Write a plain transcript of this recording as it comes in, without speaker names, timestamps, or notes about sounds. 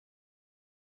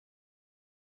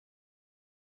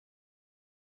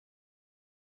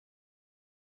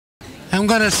I'm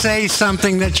going to say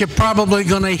something that you're probably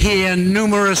going to hear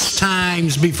numerous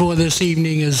times before this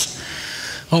evening is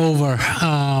over.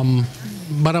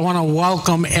 But I want to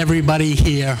welcome everybody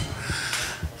here.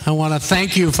 I want to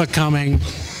thank you for coming.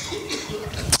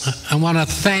 I want to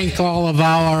thank all of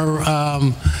our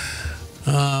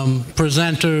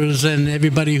presenters and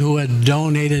everybody who had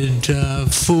donated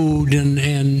food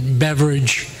and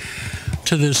beverage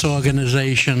to this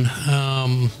organization.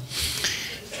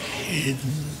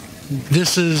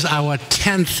 This is our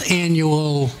 10th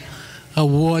annual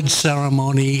award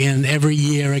ceremony, and every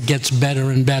year it gets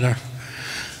better and better.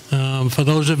 For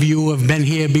those of you who have been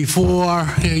here before,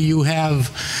 you have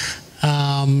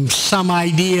some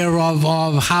idea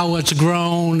of how it's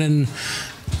grown and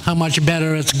how much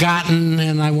better it's gotten,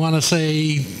 and I want to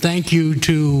say thank you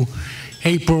to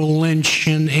April Lynch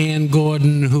and Ann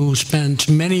Gordon, who spent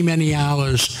many, many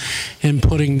hours in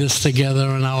putting this together,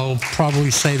 and I'll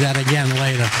probably say that again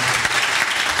later.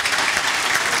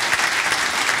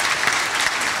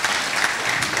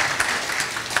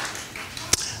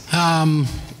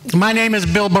 My name is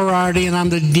Bill Berardi, and I'm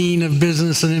the Dean of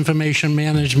Business and Information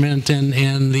Management,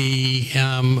 and the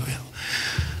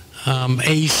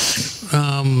ACE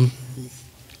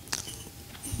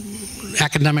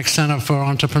Academic Center for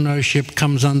Entrepreneurship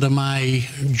comes under my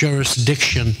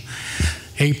jurisdiction.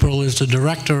 April is the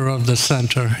director of the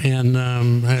center, and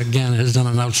again has done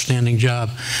an outstanding job.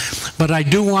 But I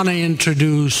do want to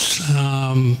introduce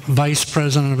Vice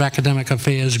President of Academic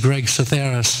Affairs, Greg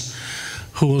Cetheris,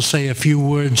 who will say a few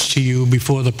words to you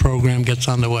before the program gets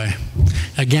underway.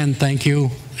 Again, thank you,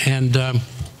 and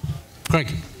Greg.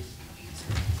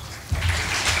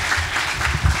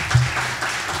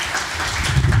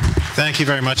 Thank you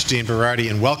very much, Dean Berardi,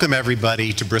 and welcome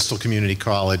everybody to Bristol Community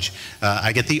College.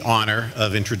 I get the honor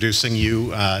of introducing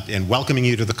you and welcoming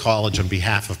you to the college on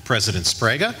behalf of President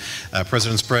Sprague.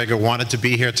 President Sprague wanted to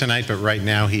be here tonight, but right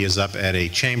now he is up at a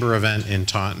chamber event in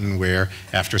Taunton where,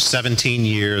 after 17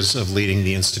 years of leading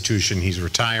the institution, he's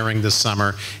retiring this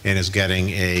summer and is getting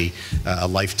a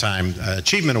Lifetime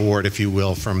Achievement Award, if you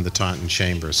will, from the Taunton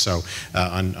Chamber. So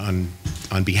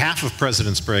on behalf of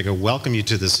President Sprague, I welcome you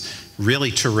to this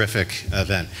really terrific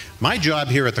event. My job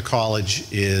here at the college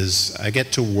is I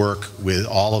get to work with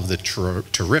all of the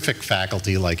terrific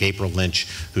faculty like April Lynch,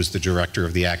 who's the director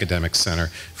of the Academic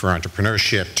Center for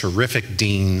Entrepreneurship, terrific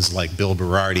deans like Bill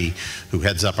Berardi, who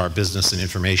heads up our business and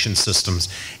information systems.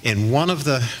 And one of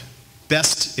the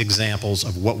best examples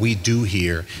of what we do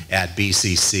here at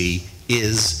BCC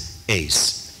is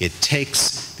ACE. It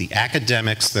takes the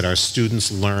academics that our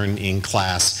students learn in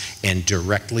class and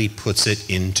directly puts it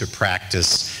into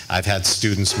practice. I've had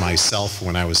students myself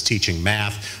when I was teaching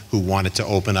math who wanted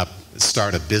to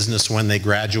start a business when they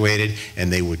graduated,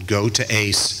 and they would go to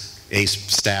ACE. ACE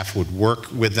staff would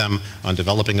work with them on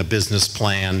developing a business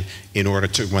plan in order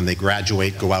to, when they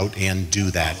graduate, go out and do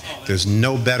that. There's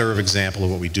no better example of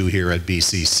what we do here at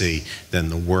BCC than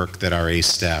the work that our ACE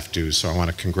staff do. So I want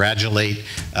to congratulate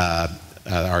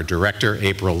our director,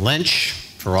 April Lynch,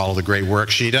 for all of the great work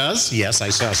she does. Yes, I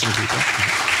saw some people.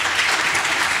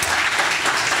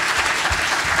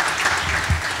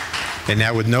 And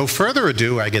now, with no further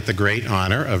ado, I get the great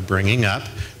honor of bringing up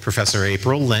Professor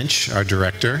April Lynch, our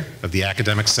director of the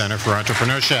Academic Center for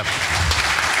Entrepreneurship.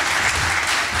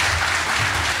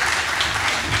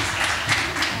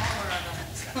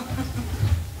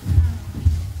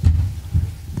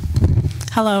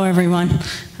 Hello, everyone.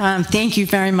 Thank you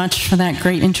very much for that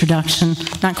great introduction.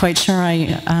 Not quite sure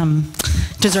I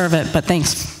deserve it, but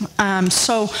thanks.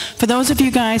 So for those of you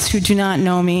guys who do not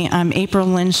know me, I'm April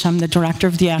Lynch. I'm the director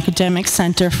of the Academic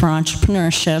Center for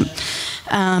Entrepreneurship.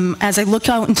 As I look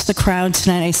out into the crowd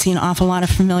tonight, I see an awful lot of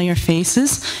familiar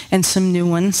faces and some new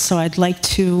ones, so I'd like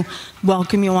to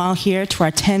welcome you all here to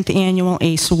our 10th annual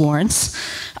ACE Awards.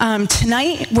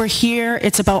 Tonight, we're here,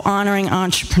 it's about honoring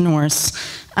entrepreneurs.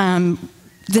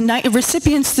 The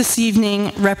recipients this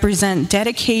evening represent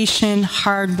dedication,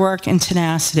 hard work, and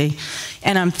tenacity.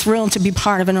 And I'm thrilled to be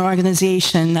part of an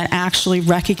organization that actually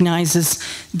recognizes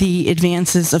the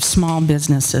advances of small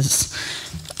businesses.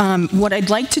 What I'd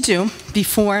like to do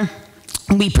before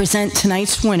we present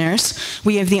tonight's winners,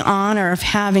 we have the honor of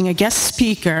having a guest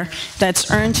speaker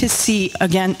that's earned his seat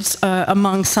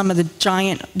among some of the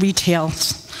giant retail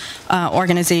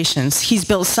organizations. He's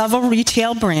built several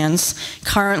retail brands,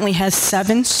 currently has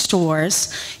 7 stores,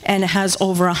 and has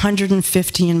over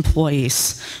 150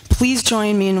 employees. Please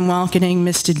join me in welcoming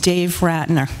Mr. Dave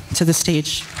Ratner to the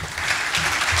stage.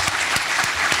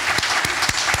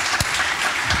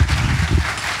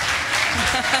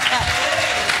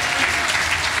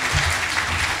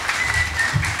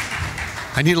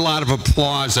 I need a lot of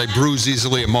applause. I bruise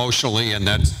easily emotionally, and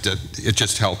it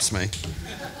just helps me.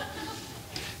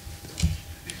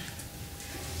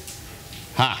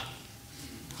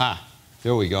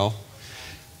 There we go.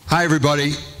 Hi,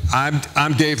 everybody.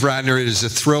 I'm Dave Radner. It is a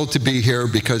thrill to be here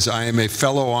because I am a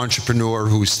fellow entrepreneur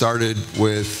who started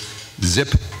with zip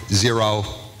zero.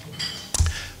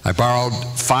 I borrowed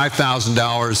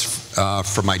 $5,000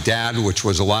 from my dad, which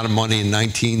was a lot of money in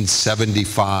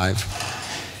 1975.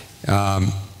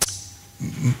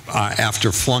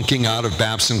 After flunking out of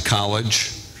Babson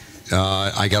College,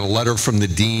 I got a letter from the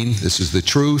dean. This is the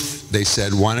truth. They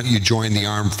said, why don't you join the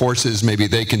armed forces? Maybe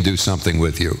they can do something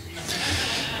with you.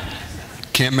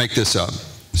 Can't make this up.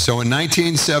 So in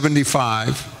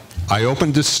 1975, I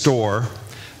opened a store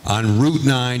on Route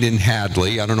 9 in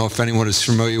Hadley. I don't know if anyone is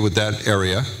familiar with that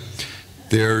area.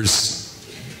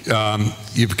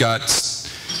 You've got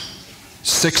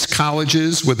 6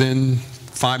 colleges within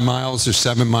 5 miles or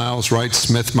 7 miles, right?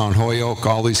 Smith, Mount Holyoke,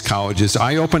 all these colleges.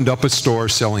 I opened up a store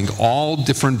selling all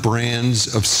different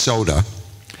brands of soda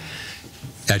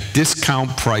at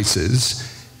discount prices.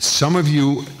 Some of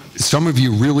you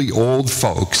really old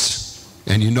folks,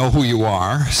 and you know who you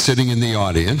are, sitting in the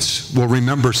audience, will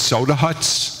remember soda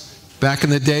huts back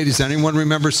in the day. Does anyone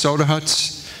remember soda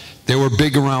huts? They were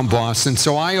big around Boston.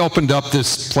 So I opened up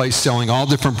this place selling all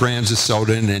different brands of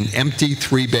soda in an empty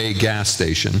 3-bay gas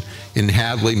station in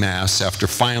Hadley, Mass. after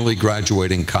finally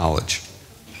graduating college.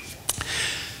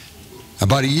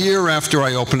 About a year after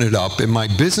I opened it up, and my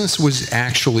business was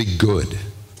actually good.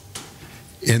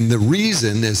 And the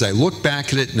reason, as I look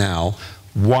back at it now,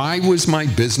 why was my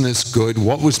business good?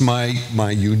 What was my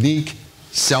unique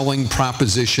selling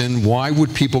proposition? Why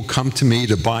would people come to me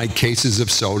to buy cases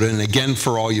of soda? And again,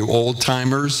 for all you old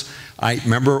timers, I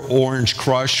remember Orange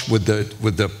Crush with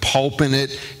the pulp in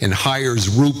it, and Hires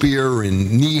Root Beer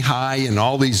and Knee High and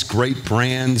all these great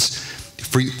brands.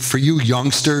 For you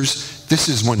youngsters, this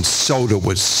is when soda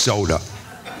was soda.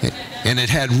 And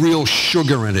it had real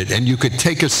sugar in it, and you could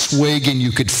take a swig and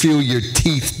you could feel your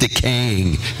teeth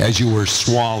decaying as you were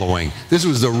swallowing. This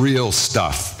was the real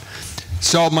stuff.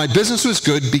 So my business was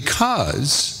good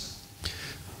because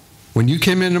when you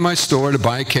came into my store to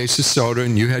buy a case of soda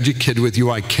and you had your kid with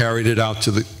you, I carried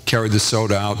the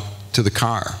soda out to the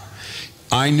car.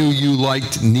 I knew you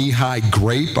liked Knee High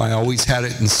Grape. I always had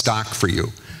it in stock for you.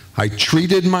 I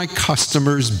treated my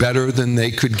customers better than they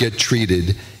could get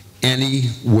treated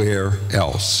anywhere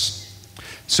else.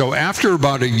 So after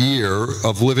about a year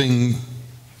of living,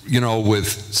 with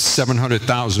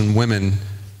 700,000 women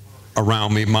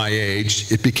around me my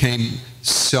age, it became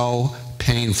so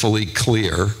painfully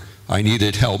clear I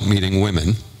needed help meeting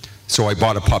women. So I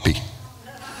bought a puppy,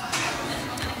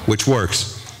 which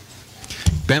works.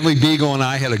 Bentley Beagle and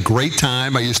I had a great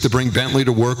time. I used to bring Bentley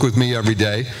to work with me every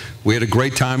day. We had a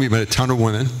great time. We met a ton of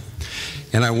women.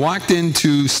 And I walked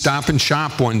into Stop and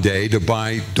Shop one day to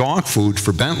buy dog food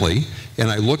for Bentley, and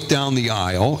I looked down the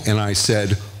aisle and I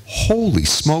said, holy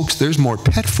smokes, there's more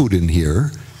pet food in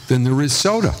here than there is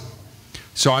soda.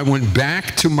 So I went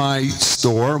back to my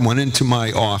store, went into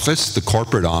my office, the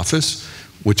corporate office,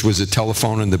 which was a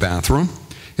telephone in the bathroom,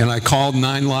 and I called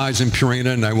 9 Lives in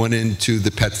Purina, and I went into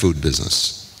the pet food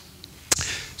business.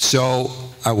 So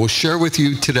I will share with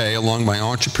you today, along my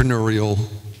entrepreneurial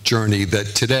journey,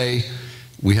 that today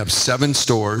we have 7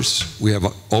 stores. We have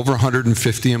over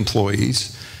 150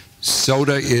 employees.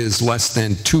 Soda is less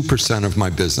than 2% of my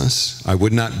business. I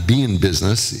would not be in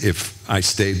business if I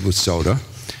stayed with soda,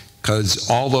 because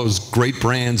all those great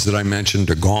brands that I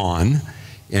mentioned are gone,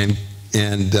 and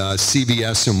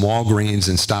CVS and Walgreens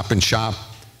and Stop and Shop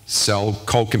sell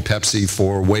Coke and Pepsi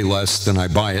for way less than I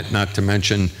buy it, not to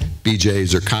mention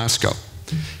BJ's or Costco.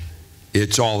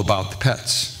 It's all about the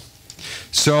pets.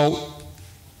 So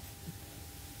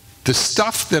the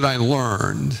stuff that I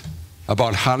learned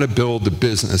about how to build a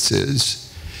business is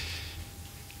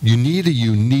you need a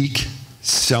unique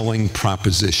selling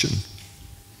proposition.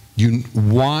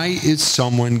 Why is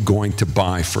someone going to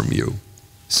buy from you?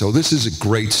 So this is a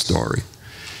great story.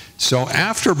 So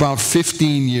after about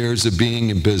 15 years of being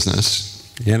in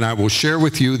business, and I will share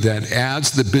with you that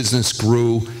as the business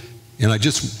grew, and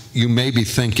you may be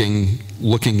thinking,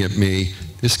 looking at me,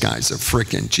 this guy's a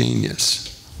freaking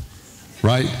genius,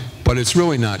 right? But it's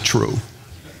really not true.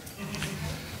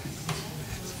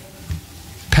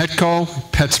 Petco,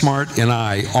 PetSmart, and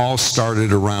I all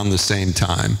started around the same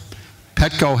time.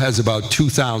 Petco has about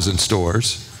 2,000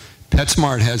 stores.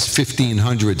 PetSmart has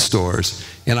 1,500 stores,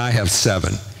 and I have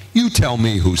 7. You tell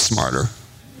me who's smarter,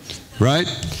 right?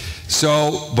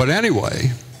 So, but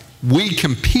anyway, we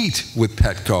compete with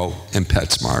Petco and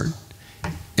PetSmart,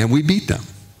 and we beat them.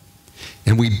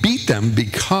 And we beat them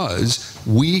because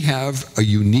we have a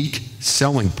unique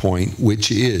selling point,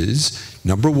 which is,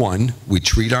 number one, we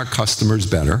treat our customers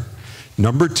better.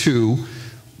 Number two,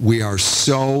 we are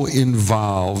so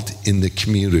involved in the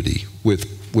community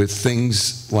with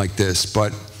things like this,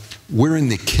 but we're in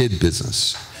the kid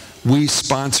business. We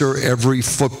sponsor every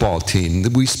football team.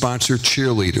 We sponsor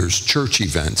cheerleaders, church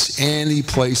events. Any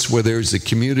place where there's a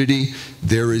community,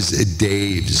 there is a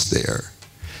Dave's there.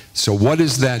 So what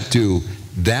does that do?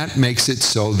 That makes it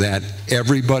so that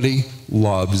everybody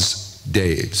loves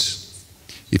Dave's.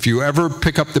 If you ever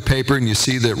pick up the paper and you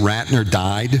see that Ratner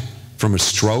died from a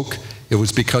stroke, it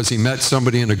was because he met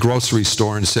somebody in a grocery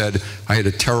store and said, I had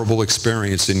a terrible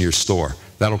experience in your store.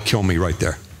 That'll kill me right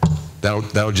there.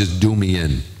 That'll just do me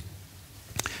in.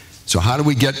 So how do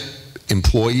we get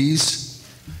employees?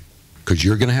 Because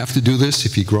you're going to have to do this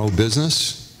if you grow a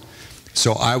business.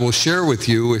 So I will share with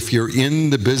you, if you're in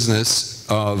the business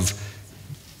of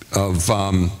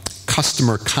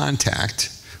customer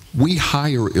contact, we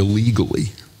hire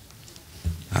illegally.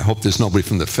 I hope there's nobody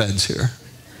from the feds here.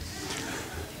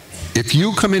 If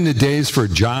you come into Dave's for a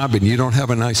job and you don't have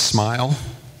a nice smile,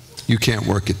 you can't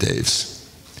work at Dave's.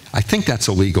 I think that's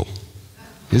illegal.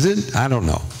 Is it? I don't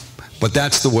know. But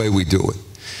that's the way we do it.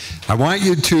 I want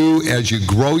you to, as you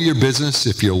grow your business,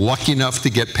 if you're lucky enough to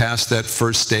get past that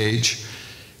first stage,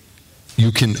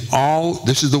 you can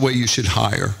this is the way you should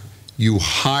hire. You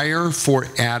hire for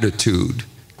attitude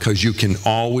because you can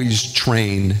always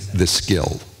train the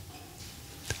skill.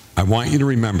 I want you to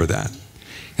remember that.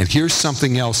 And here's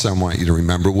something else I want you to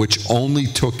remember, which only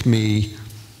took me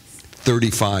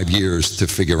 35 years to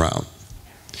figure out.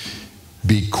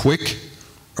 Be quick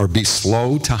or be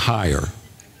slow to hire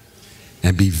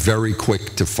and be very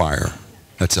quick to fire.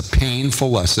 That's a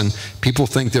painful lesson. People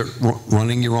think that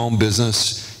running your own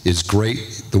business is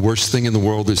great. The worst thing in the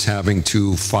world is having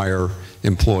to fire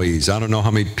employees. I don't know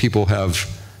how many people have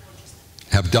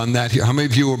done that here. How many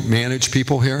of you manage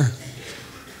people here?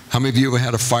 How many of you have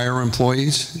had to fire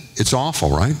employees? It's awful,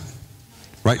 right?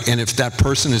 Right? And if that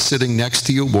person is sitting next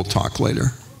to you, we'll talk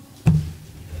later.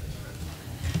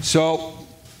 So,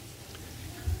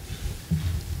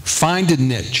 find a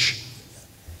niche.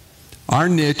 Our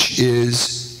niche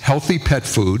is healthy pet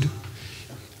food.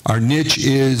 Our niche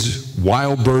is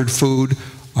wild bird food.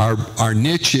 Our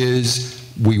niche is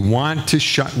we want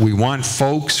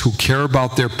folks who care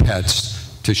about their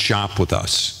pets to shop with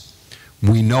us.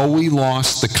 We know we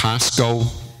lost the Costco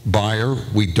buyer.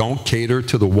 We don't cater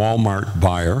to the Walmart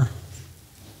buyer.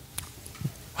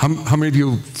 How many of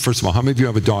you, first of all, how many of you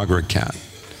have a dog or a cat?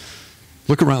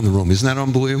 Look around the room. Isn't that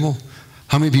unbelievable?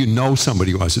 How many of you know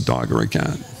somebody who has a dog or a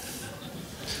cat?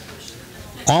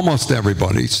 Almost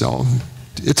everybody, so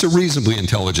it's a reasonably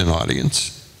intelligent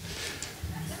audience.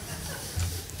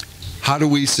 How do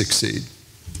we succeed?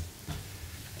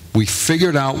 We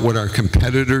figured out what our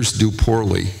competitors do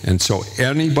poorly, and so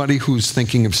anybody who's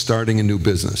thinking of starting a new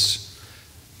business,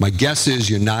 my guess is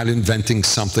you're not inventing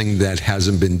something that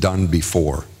hasn't been done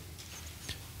before.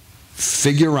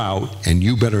 Figure out, and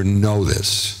you better know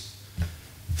this,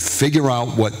 figure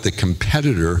out what the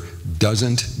competitor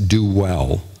doesn't do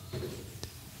well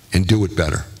and do it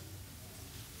better.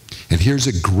 And here's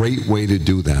a great way to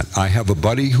do that. I have a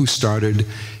buddy who started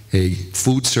a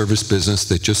food service business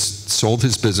that just sold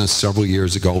his business several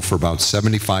years ago for about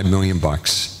 $75 million,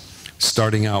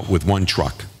 starting out with one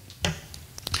truck.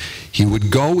 He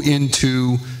would go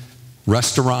into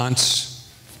restaurants,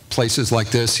 places like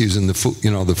this. He was in the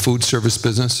food service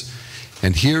business.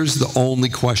 And here's the only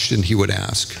question he would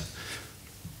ask.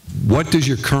 What does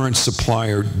your current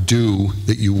supplier do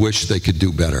that you wish they could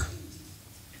do better?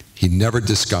 He never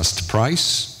discussed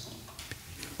price.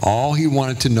 All he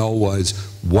wanted to know was,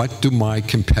 what do my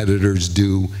competitors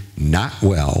do not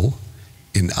well,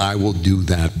 and I will do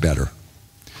that better.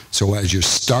 So as you're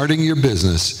starting your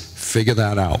business, figure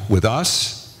that out. With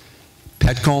us,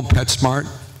 Petco and PetSmart,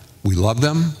 we love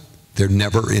them. They're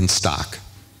never in stock.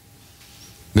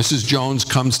 Mrs. Jones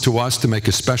comes to us to make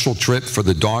a special trip for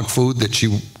the dog food that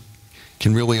she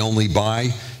can really only buy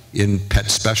in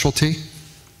pet specialty.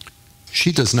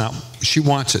 She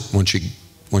wants it when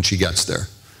she gets there,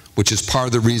 which is part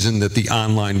of the reason that the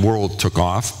online world took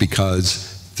off,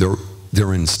 because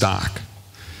they're in stock.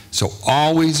 So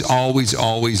always, always,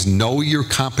 always know your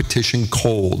competition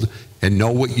cold and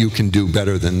know what you can do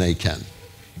better than they can.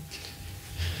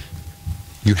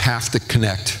 You have to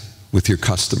connect with your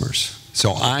customers.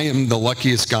 So I am the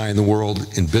luckiest guy in the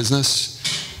world in business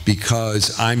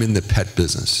because I'm in the pet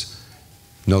business.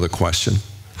 Another question.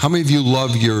 How many of you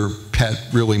love your pet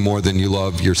really more than you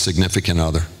love your significant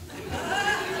other?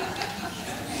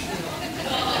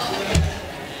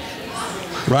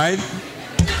 right?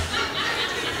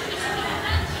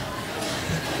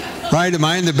 Right? Am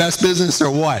I in the best business or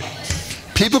what?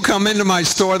 People come into my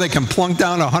store, they can plunk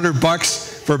down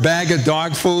 $100 for a bag of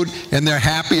dog food, and they're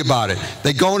happy about it.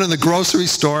 They go into the grocery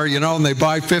store, you know, and they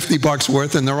buy $50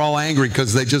 worth, and they're all angry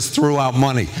because they just threw out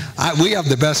money. We have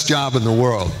the best job in the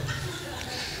world.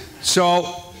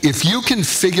 So if you can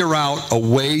figure out a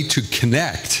way to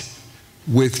connect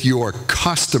with your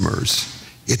customers,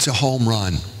 it's a home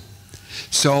run.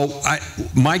 So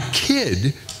my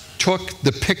kid took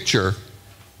the picture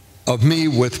of me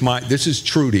with this is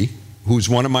Trudy, who's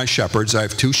one of my shepherds. I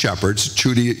have 2 shepherds.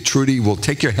 Trudy will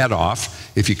take your head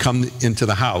off if you come into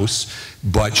the house,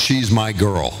 but she's my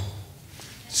girl.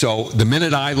 So the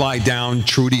minute I lie down,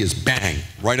 Trudy is bang,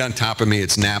 right on top of me.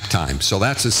 It's nap time. So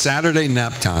that's a Saturday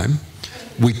nap time.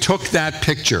 We took that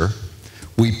picture,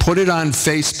 we put it on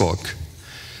Facebook.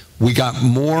 We got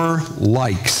more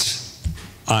likes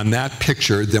on that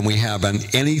picture than we have on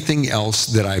anything else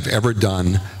that I've ever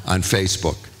done on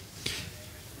Facebook.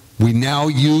 We now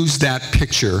use that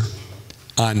picture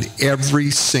on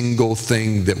every single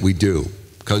thing that we do,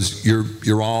 because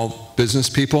you're all business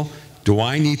people. Do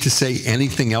I need to say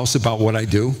anything else about what I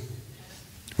do?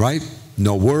 Right?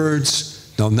 No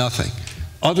words, no nothing.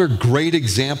 Other great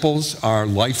examples are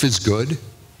life is good,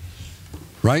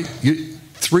 right?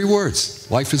 3 words,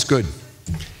 life is good.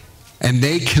 And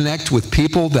they connect with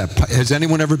people has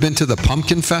anyone ever been to the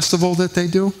Pumpkin Festival that they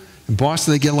do? In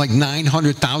Boston, they get like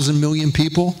 900,000 million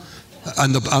people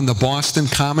on the Boston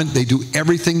Common. They do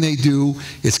everything they do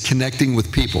is connecting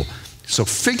with people. So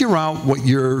figure out what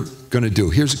you're going to do.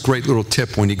 Here's a great little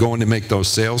tip when you go in to make those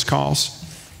sales calls.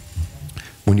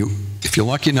 If you're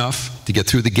lucky enough to get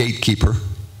through the gatekeeper,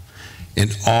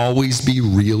 and always be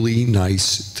really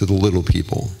nice to the little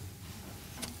people.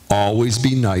 Always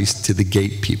be nice to the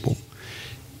gate people.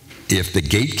 If the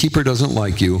gatekeeper doesn't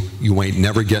like you, you ain't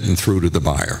never getting through to the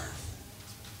buyer.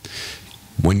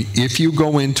 If you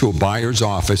go into a buyer's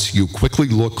office, you quickly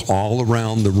look all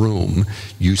around the room.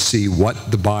 You see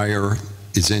what the buyer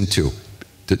is into.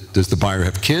 Does the buyer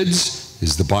have kids?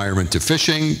 Is the buyer into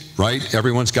fishing? Right?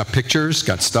 Everyone's got pictures,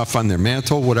 got stuff on their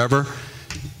mantle, whatever.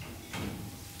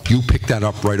 You pick that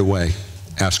up right away.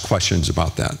 Ask questions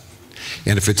about that.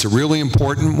 And if it's a really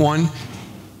important one,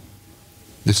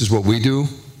 this is what we do.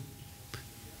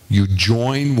 You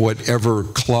join whatever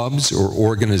clubs or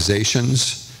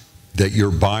organizations that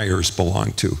your buyers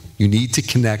belong to. You need to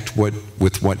connect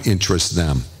with what interests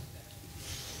them.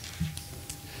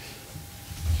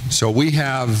 So we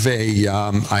have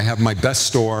I have my best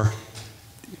store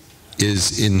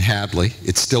is in Hadley.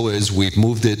 It still is. We've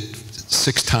moved it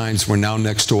 6 times. We're now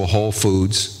next to a Whole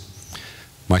Foods.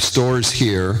 My store is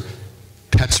here.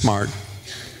 PetSmart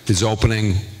is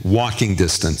opening walking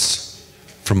distance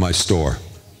from my store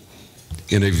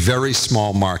in a very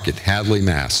small market, Hadley,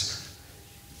 Mass.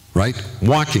 Right?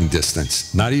 Walking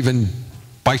distance, not even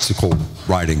bicycle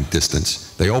riding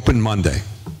distance. They open Monday.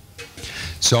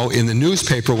 So in the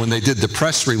newspaper, when they did the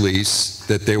press release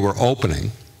that they were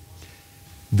opening,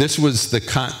 these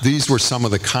were some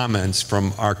of the comments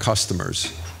from our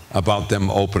customers about them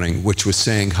opening, which was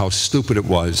saying how stupid it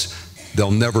was.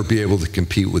 They'll never be able to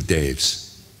compete with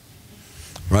Dave's.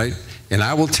 Right? And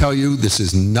I will tell you, this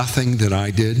is nothing that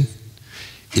I did.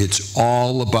 It's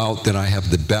all about that I have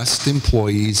the best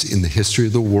employees in the history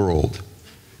of the world,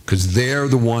 because they're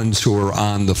the ones who are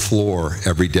on the floor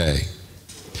every day.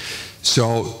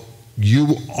 So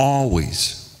you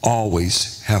always,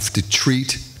 always have to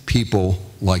treat people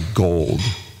like gold.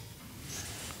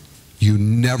 You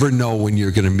never know when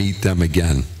you're going to meet them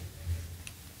again.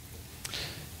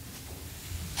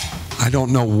 I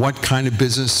don't know what kind of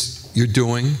business you're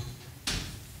doing.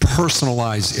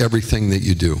 Personalize everything that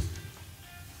you do.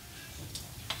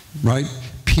 Right?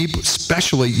 People,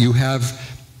 especially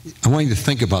I want you to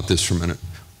think about this for a minute.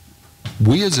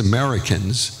 We as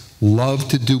Americans love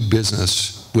to do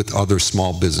business with other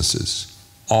small businesses,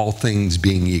 all things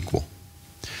being equal.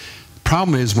 The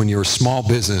problem is when you're a small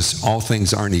business, all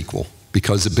things aren't equal,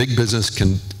 because the big business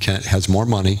has more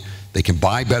money, they can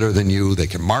buy better than you, they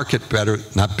can market better,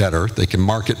 not better, they can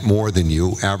market more than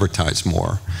you, advertise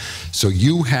more. So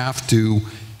you have to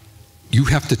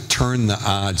turn the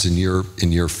odds in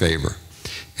your favor.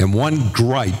 And one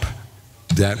gripe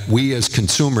that we as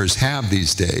consumers have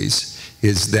these days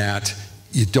is that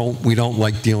we don't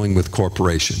like dealing with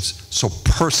corporations. So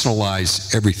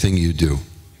personalize everything you do.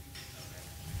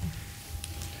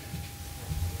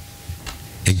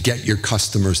 And get your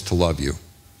customers to love you.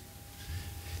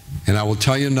 And I will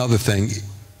tell you another thing.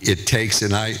 It takes,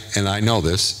 and I know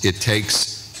this,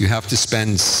 you have to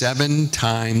spend 7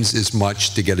 times as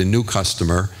much to get a new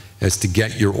customer as to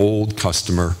get your old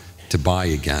customer to buy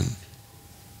again.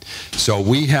 So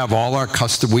we have all our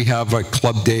we have a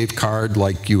Club Dave card,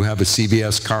 like you have a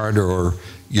CVS card or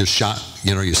your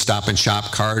your Stop and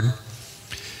Shop card.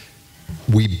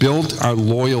 We built our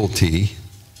loyalty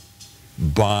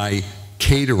by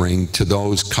catering to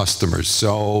those customers.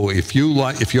 So if you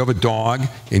have a dog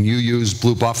and you use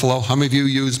Blue Buffalo, how many of you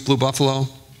use Blue Buffalo?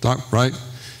 Right?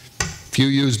 If you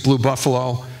use Blue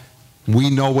Buffalo, we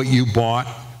know what you bought.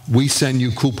 We send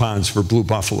you coupons for Blue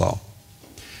Buffalo.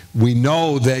 We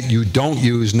know that you don't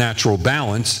use Natural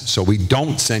Balance, so we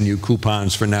don't send you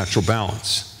coupons for Natural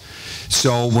Balance.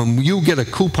 So when you get a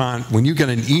coupon, when you get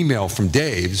an email from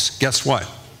Dave's, guess what?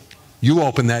 You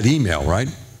open that email, right?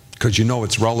 Because you know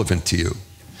it's relevant to you.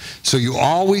 So you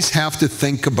always have to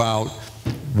think about,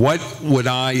 what would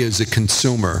I, as a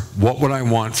consumer, what would I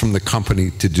want from the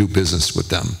company to do business with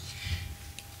them?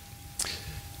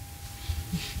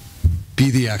 Be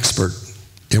the expert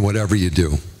in whatever you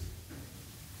do.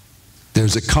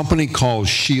 There's a company called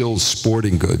Shields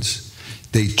Sporting Goods.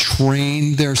 They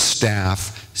train their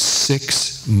staff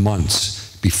 6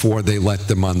 months before they let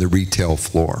them on the retail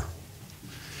floor.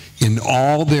 In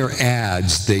all their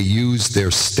ads, they use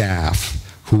their staff,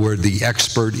 who are the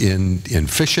expert in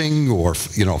fishing or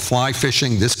fly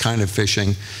fishing, this kind of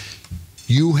fishing.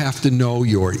 You have to know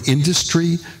your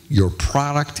industry, your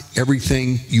product,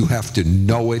 everything. You have to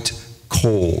know it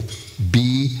cold.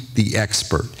 Be the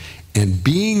expert. And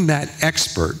being that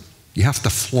expert, you have to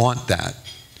flaunt that.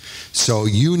 So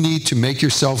you need to make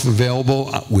yourself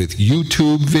available with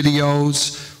YouTube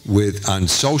videos, on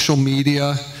social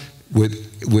media,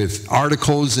 with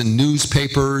articles in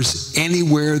newspapers,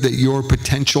 anywhere that your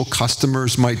potential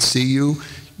customers might see you.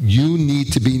 You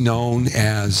need to be known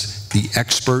as the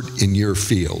expert in your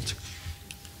field.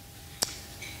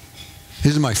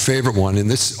 Here's my favorite one, and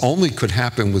this only could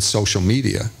happen with social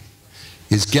media,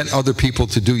 is get other people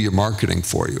to do your marketing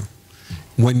for you.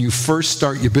 When you first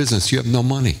start your business, you have no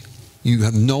money. You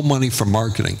have no money for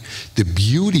marketing. The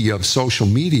beauty of social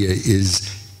media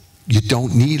is you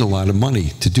don't need a lot of money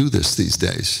to do this these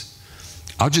days.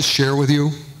 I'll just share with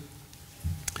you,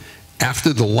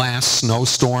 after the last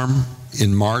snowstorm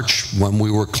in March, when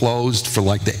we were closed for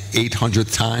like the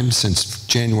 800th time since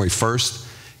January 1st,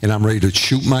 and I'm ready to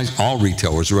shoot all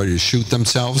retailers are ready to shoot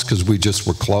themselves because we just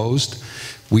were closed,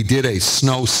 we did a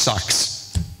Snow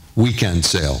Sucks weekend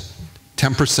sale,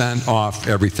 10% off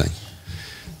everything.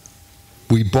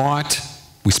 We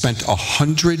spent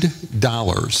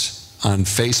 $100 on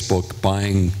Facebook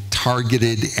buying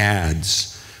targeted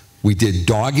ads. We did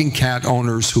dog and cat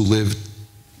owners who lived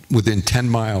within 10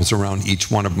 miles around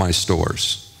each one of my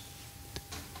stores.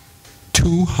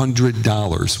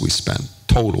 $200 we spent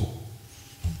total.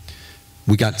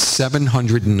 We got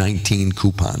 719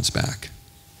 coupons back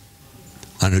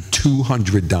on a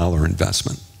 $200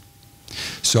 investment.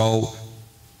 So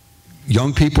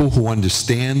young people who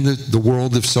understand the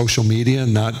world of social media,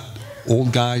 not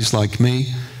old guys like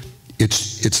me,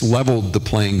 it's leveled the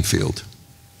playing field.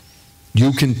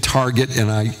 You can target,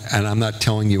 and I'm not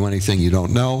telling you anything you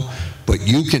don't know, but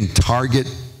you can target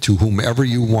to whomever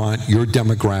you want, your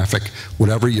demographic,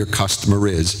 whatever your customer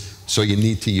is, so you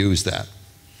need to use that.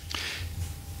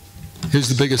 Here's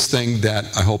the biggest thing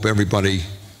that I hope everybody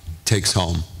takes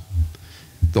home.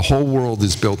 The whole world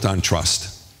is built on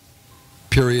trust.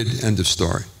 Period, end of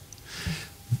story.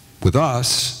 With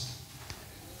us,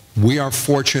 we are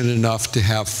fortunate enough to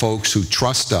have folks who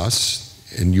trust us,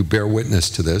 and you bear witness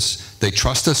to this. They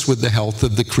trust us with the health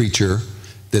of the creature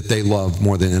that they love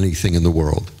more than anything in the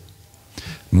world.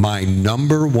 My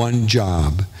number one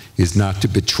job is not to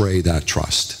betray that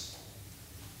trust.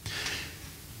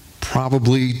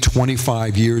 Probably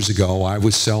 25 years ago, I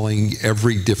was selling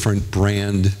every different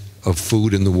brand of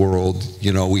food in the world.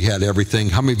 You know, we had everything.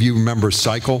 How many of you remember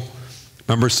Cycle?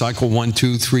 Remember Cycle 1,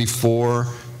 2, 3, 4,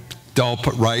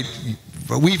 right?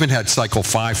 We even had Cycle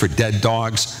 5 for dead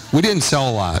dogs. We didn't sell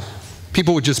a lot.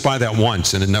 People would just buy that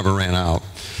once and it never ran out.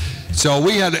 So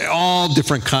we had all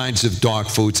different kinds of dog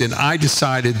foods, and I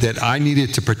decided that I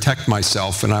needed to protect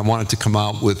myself, and I wanted to come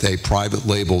out with a private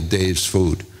label Dave's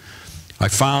Food. I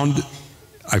found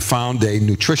a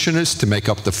nutritionist to make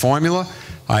up the formula.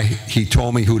 He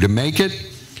told me who to make it.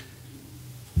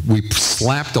 We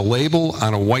slapped a label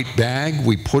on a white bag.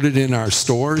 We put it in our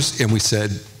stores, and we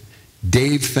said,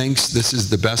 Dave thinks this is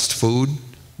the best food,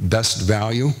 best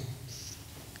value.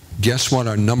 Guess what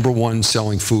our number one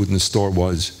selling food in the store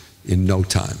was in no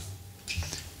time?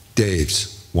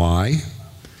 Dave's. Why?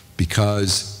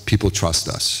 Because people trust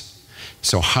us.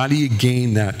 So how do you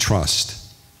gain that trust?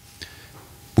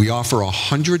 We offer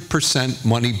 100%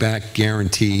 money-back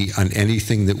guarantee on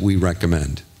anything that we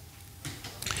recommend.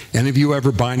 Any of you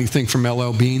ever buy anything from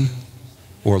LL Bean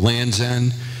or Land's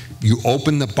End? You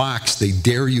open the box, they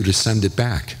dare you to send it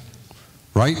back,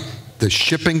 right? The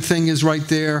shipping thing is right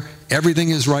there. Everything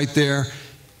is right there.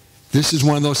 This is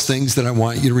one of those things that I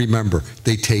want you to remember.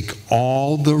 They take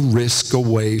all the risk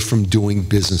away from doing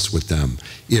business with them.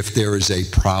 If there is a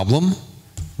problem,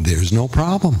 there's no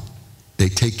problem. They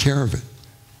take care of it.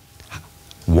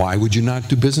 Why would you not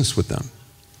do business with them?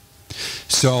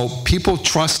 So people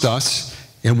trust us,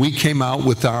 and we came out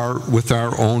with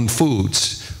our own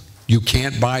foods. You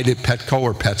can't buy it at Petco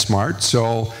or PetSmart,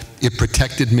 so it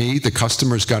protected me. The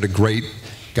customers got a great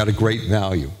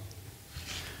value.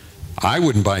 I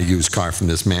wouldn't buy a used car from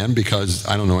this man because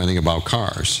I don't know anything about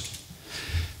cars.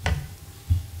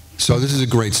 So this is a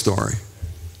great story.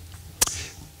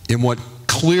 In what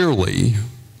clearly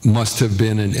must have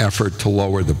been an effort to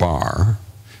lower the bar,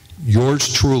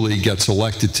 yours truly gets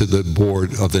elected to the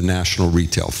board of the National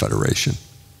Retail Federation.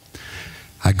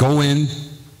 I go in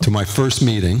to my first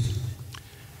meeting,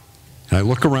 and I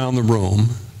look around the room,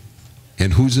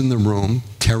 and who's in the room?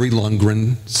 Terry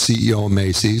Lundgren, CEO of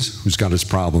Macy's, who's got his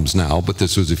problems now, but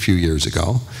this was a few years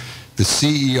ago. The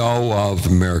CEO of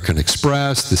American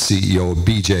Express, the CEO of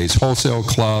BJ's Wholesale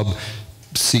Club,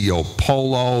 CEO of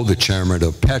Polo, the chairman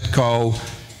of Petco,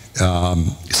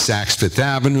 Saks Fifth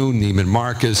Avenue, Neiman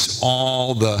Marcus,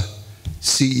 all the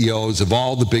CEOs of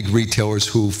all the big retailers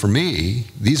who, for me,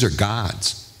 these are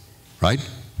gods, right?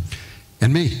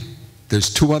 And me.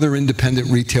 There's 2 other independent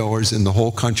retailers in the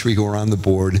whole country who are on the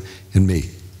board, and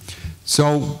me.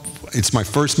 So it's my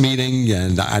first meeting,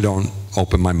 and I don't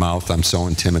open my mouth. I'm so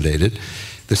intimidated.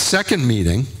 The second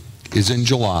meeting is in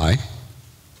July,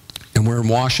 and we're in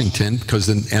Washington because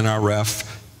the NRF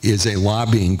is a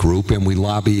lobbying group, and we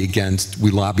lobby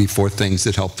for things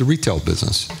that help the retail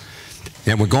business.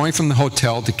 And we're going from the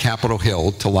hotel to Capitol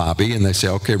Hill to lobby, and they say,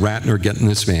 okay, Ratner, get in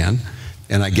this van.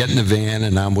 And I get in the van,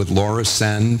 and I'm with Laura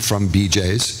Sen from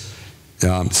BJ's,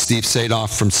 Steve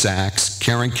Sadoff from Saks,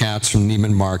 Karen Katz from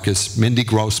Neiman Marcus, Mindy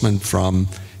Grossman from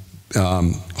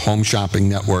Home Shopping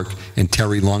Network, and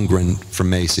Terry Lundgren from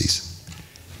Macy's.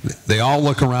 They all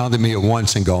look around at me at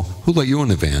once and go, who let you in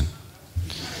the van?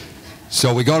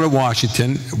 So we go to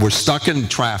Washington. We're stuck in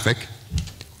traffic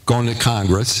going to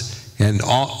Congress. And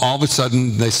all of a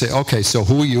sudden they say, okay, so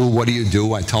who are you? What do you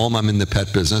do? I tell them I'm in the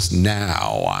pet business.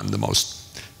 Now I'm the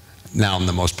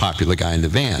most popular guy in the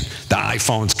van. The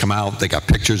iPhones come out. They got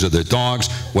pictures of their dogs.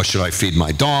 What should I feed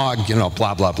my dog? You know,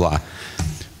 blah, blah, blah.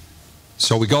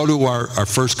 So we go to our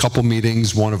first couple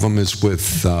meetings. One of them is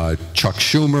with Chuck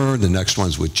Schumer. The next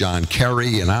one's with John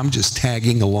Kerry. And I'm just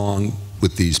tagging along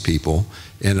with these people.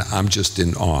 And I'm just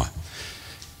in awe.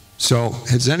 So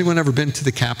has anyone ever been to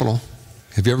the Capitol?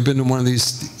 Have you ever been to one of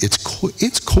these?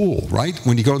 It's cool, right?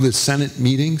 When you go to the Senate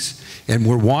meetings, and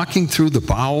we're walking through the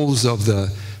bowels of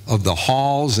the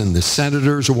halls, and the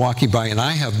senators are walking by, and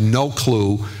I have no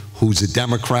clue who's a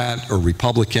Democrat or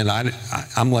Republican.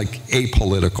 I'm like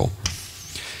apolitical.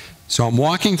 So I'm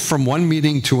walking from one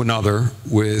meeting to another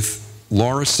with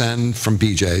Laura Sen from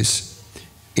BJ's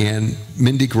and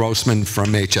Mindy Grossman from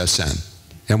HSN.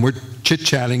 And we're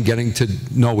chit-chatting, getting to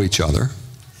know each other.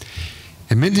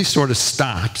 And Mindy sort of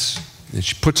stops, and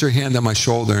she puts her hand on my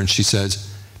shoulder, and she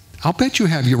says, I'll bet you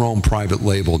have your own private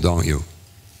label, don't you?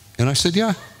 And I said,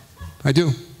 yeah, I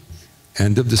do.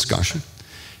 End of discussion.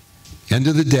 End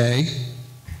of the day,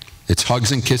 it's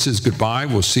hugs and kisses, goodbye.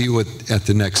 We'll see you at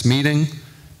the next meeting.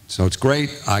 So it's great.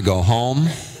 I go home.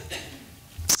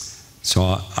 So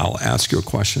I'll ask you a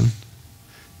question.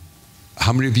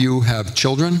 How many of you have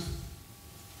children?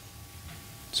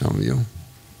 Some of you.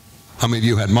 How many of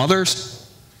you had mothers?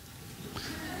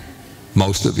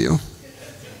 Most of you.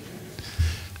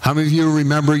 How many of you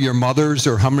remember your mothers,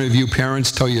 or how many of you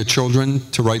parents tell your children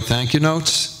to write thank you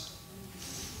notes?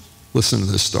 Listen to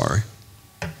this story.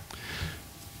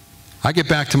 I get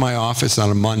back to my office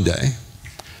on a Monday.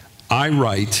 I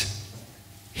write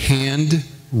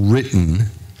handwritten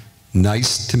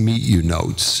nice to meet you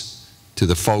notes to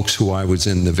the folks who I was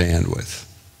in the van with.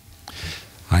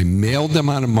 I mailed them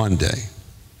on a Monday.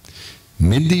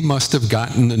 Mindy must have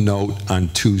gotten the note on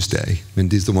Tuesday.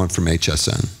 Mindy's the one from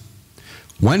HSN.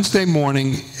 Wednesday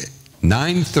morning,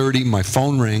 9:30, my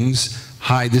phone rings.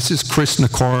 Hi, this is Chris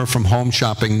Nakora from Home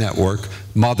Shopping Network.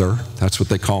 Mother, that's what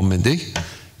they call Mindy.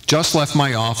 Just left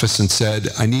my office and said,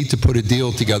 I need to put a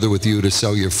deal together with you to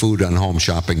sell your food on Home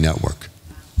Shopping Network.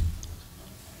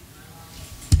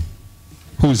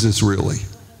 Who's this really?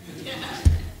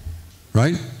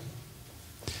 Right?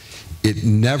 It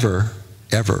never,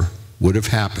 ever would have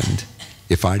happened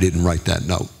if I didn't write that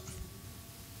note.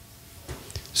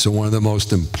 So one of the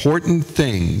most important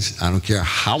things, I don't care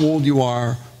how old you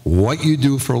are, what you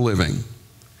do for a living,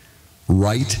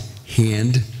 write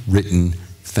handwritten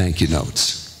thank you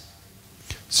notes.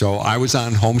 So I was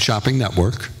on Home Shopping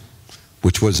Network,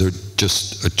 which was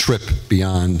just a trip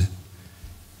beyond,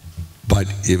 but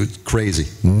it was crazy.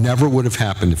 Never would have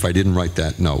happened if I didn't write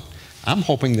that note. I'm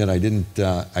hoping that I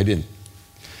didn't.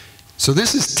 So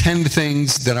this is 10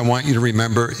 things that I want you to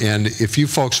remember, and if you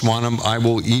folks want them, I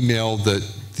will email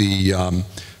the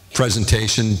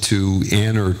presentation to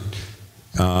Ann or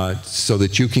so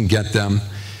that you can get them.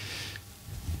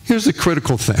 Here's the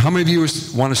critical thing. How many of you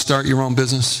want to start your own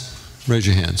business? Raise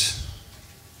your hands.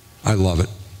 I love it.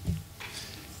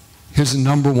 Here's the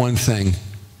number one thing.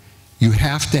 You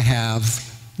have to have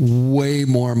way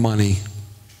more money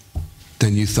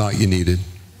than you thought you needed.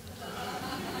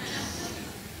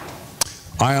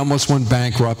 I almost went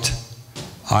bankrupt.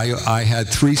 I had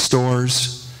 3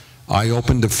 stores. I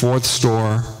opened a 4th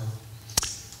store.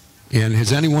 And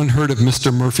has anyone heard of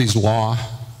Mr. Murphy's Law?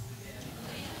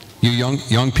 You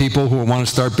young people who want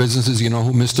to start businesses, you know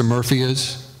who Mr. Murphy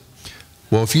is?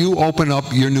 Well, if you open up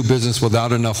your new business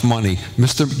without enough money,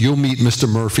 you'll meet Mr.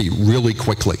 Murphy really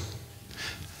quickly.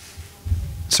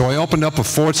 So I opened up a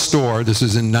 4th store. This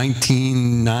is in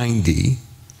 1990,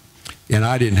 and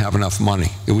I didn't have enough money.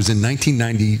 It was in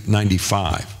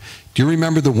 1995. Do you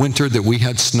remember the winter that we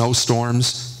had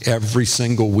snowstorms every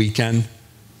single weekend,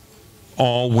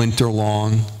 all winter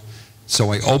long?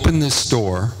 So I opened this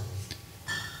store.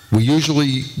 We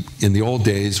usually, in the old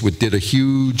days, did a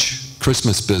huge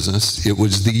Christmas business. It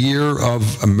was the year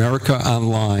of America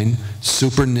Online,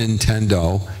 Super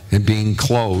Nintendo, and being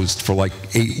closed for like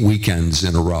 8 weekends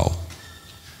in a row.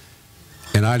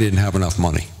 And I didn't have enough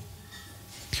money.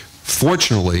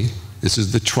 Fortunately, this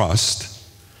is the trust.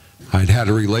 I'd had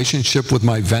a relationship with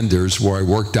my vendors where I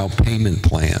worked out payment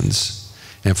plans.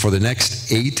 And for the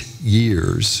next 8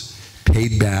 years,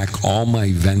 paid back all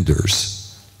my vendors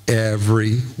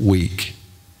every week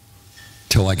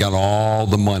till I got all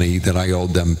the money that I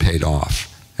owed them paid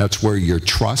off. That's where your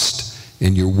trust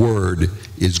and your word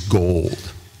is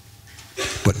gold.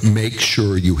 But make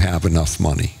sure you have enough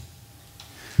money.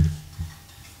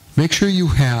 Make sure you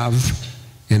have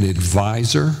an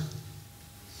advisor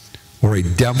or a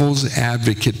devil's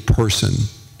advocate person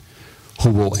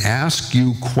who will ask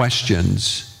you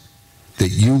questions that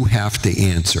you have to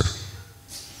answer.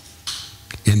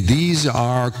 And these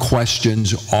are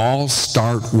questions all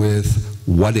start with,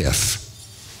 what if?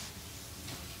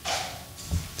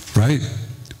 Right?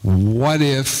 What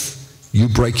if you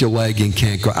break your leg and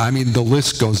can't go? I mean, the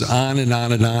list goes on and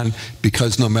on and on,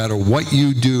 because no matter what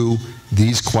you do,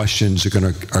 these questions are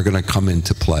gonna come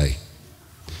into play.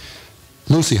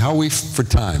 Lucy, how are we for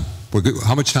time? We're good.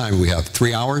 How much time do we have?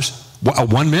 3 hours?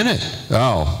 1 minute?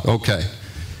 Oh, okay.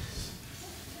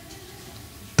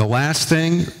 The last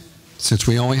thing, since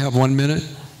we only have 1 minute,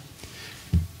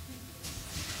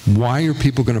 why are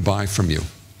people going to buy from you?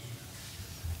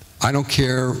 I don't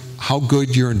care how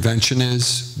good your invention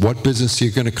is, what business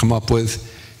you're going to come up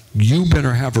with, you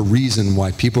better have a reason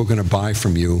why people are going to buy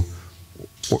from you,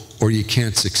 or you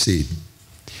can't succeed.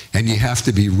 And you have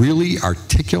to be really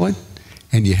articulate,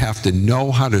 and you have to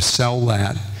know how to sell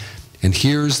that. And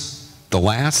here's the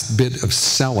last bit of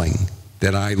selling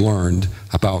that I learned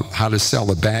about how to sell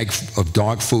a bag of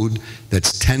dog food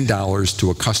that's $10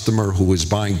 to a customer who is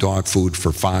buying dog food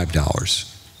for $5.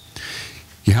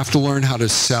 You have to learn how to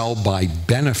sell by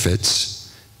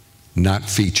benefits, not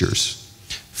features.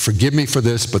 Forgive me for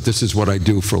this, but this is what I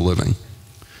do for a living.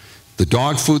 The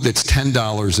dog food that's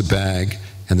 $10 a bag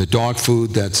and the dog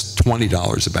food that's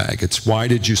 $20 a bag. It's why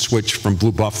did you switch from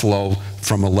Blue Buffalo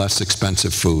from a less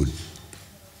expensive food?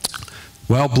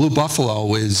 Well, Blue Buffalo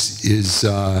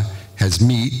has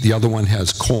meat, the other one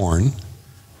has corn,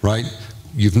 right?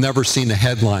 You've never seen a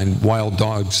headline, wild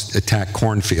dogs attack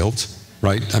cornfields,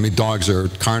 right? I mean, dogs are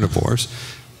carnivores,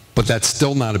 but that's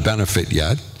still not a benefit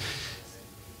yet.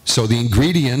 So the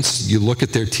ingredients, you look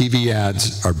at their TV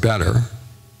ads, are better.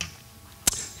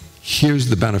 Here's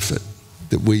the benefit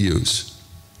that we use.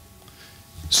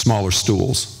 Smaller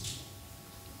stools.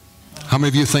 How many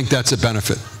of you think that's a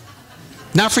benefit?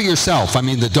 Not for yourself, I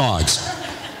mean the dogs.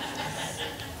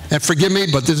 And forgive me,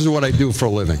 but this is what I do for a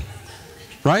living.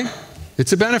 Right?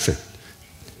 It's a benefit.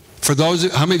 For those,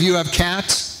 how many of you have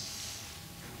cats?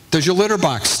 Does your litter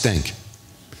box stink?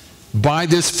 Buy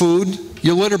this food,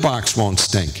 your litter box won't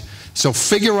stink. So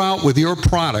figure out with your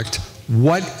product,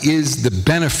 what is the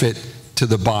benefit to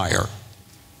the buyer?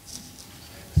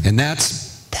 And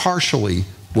that's partially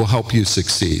will help you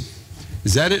succeed.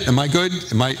 Is that it? Am I good?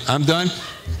 I'm done?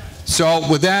 So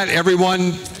with that,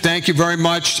 everyone, thank you very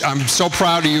much. I'm so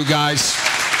proud of you guys.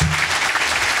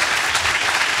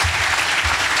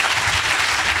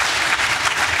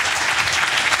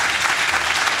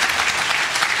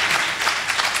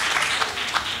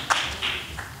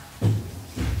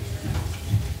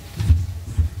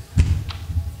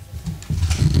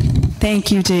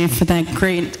 Thank you, Dave, for that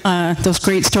those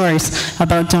great stories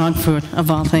about dog food,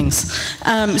 of all things.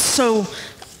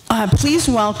 Please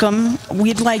welcome,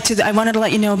 I wanted to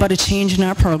let you know about a change in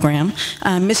our program.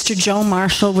 Mr. Joe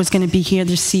Marshall was going to be here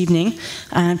this evening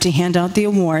to hand out the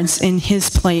awards. In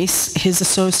his place, his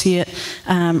associate,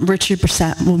 Richard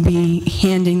Brissett, will be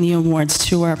handing the awards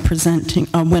to our presenting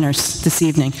winners this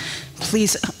evening.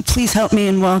 Please help me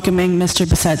in welcoming Mr.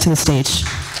 Brissett to the stage.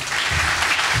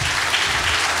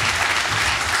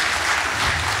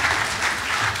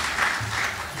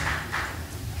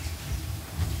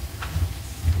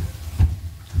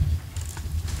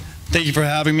 Thank you for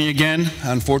having me again.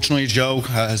 Unfortunately, Joe,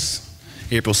 as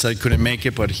April said, couldn't make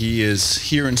it, but he is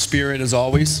here in spirit as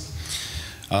always.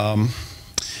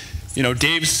 You know,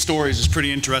 Dave's stories is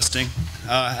pretty interesting.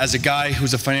 As a guy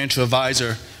who's a financial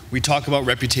advisor, we talk about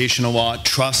reputation a lot,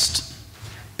 trust,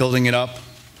 building it up,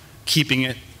 keeping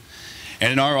it.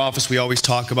 And in our office, we always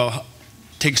talk about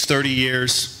it takes 30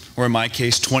 years, or in my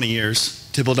case, 20 years,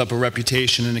 to build up a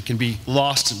reputation, and it can be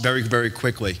lost very, very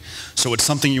quickly. So it's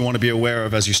something you want to be aware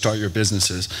of as you start your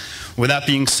businesses. With that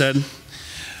being said,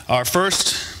 our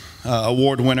first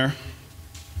award winner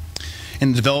in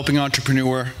the Developing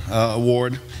Entrepreneur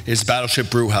Award is Battleship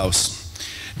Brewhouse.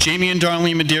 Jamie and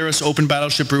Darlene Medeiros opened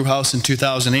Battleship Brewhouse in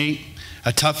 2008.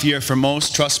 A tough year for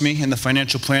most, trust me, in the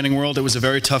financial planning world. It was a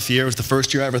very tough year. It was the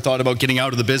first year I ever thought about getting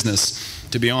out of the business,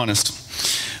 to be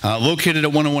honest. Located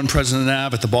at 101 President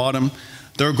Ave at the bottom,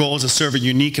 their goal is to serve a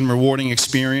unique and rewarding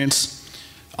experience,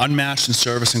 unmatched in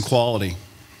service and quality.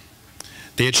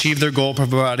 They achieve their goal by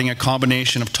providing a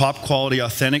combination of top quality,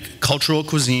 authentic, cultural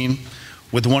cuisine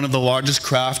with one of the largest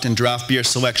craft and draft beer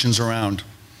selections around.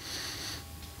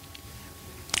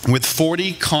 With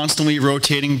 40 constantly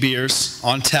rotating beers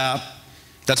on tap,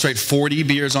 that's right, 40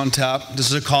 beers on tap.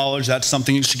 This is a college, that's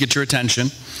something you should get your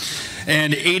attention.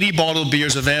 And 80 bottled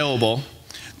beers available.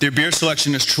 Their beer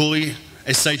selection is truly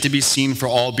a sight to be seen for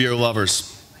all beer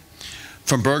lovers.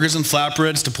 From burgers and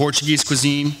flatbreads to Portuguese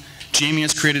cuisine, Jamie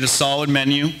has created a solid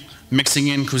menu, mixing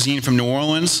in cuisine from New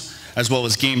Orleans, as well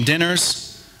as game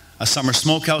dinners, a summer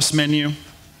smokehouse menu,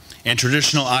 and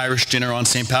traditional Irish dinner on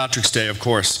St. Patrick's Day, of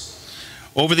course.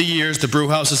 Over the years, the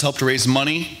Brewhouse has helped raise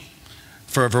money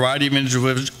for a variety of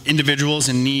individuals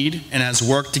in need and has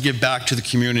worked to give back to the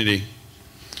community.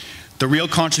 The real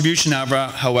contribution,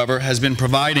 however, has been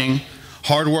providing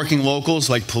hardworking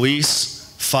locals like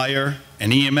police, fire,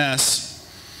 and EMS,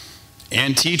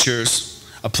 and teachers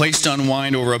a place to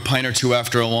unwind over a pint or two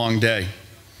after a long day.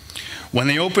 When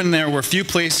they opened, there were few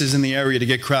places in the area to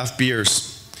get craft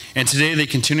beers, and today they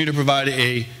continue to provide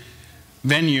a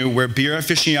venue where beer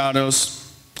aficionados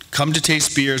come to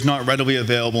taste beers not readily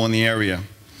available in the area.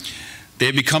 They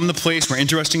have become the place where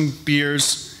interesting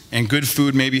beers and good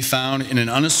food may be found in an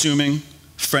unassuming,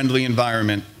 friendly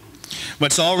environment.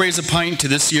 Let's all raise a pint to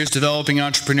this year's Developing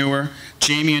Entrepreneur,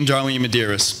 Jamie and Darlene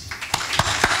Medeiros.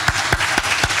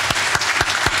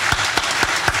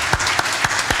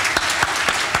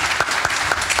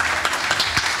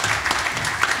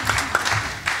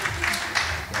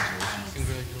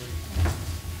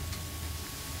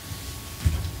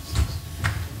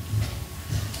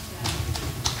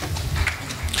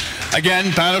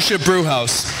 Again, Battleship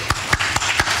Brewhouse.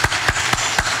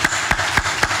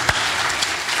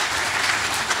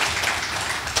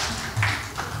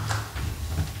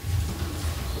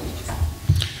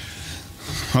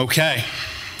 Okay,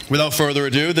 without further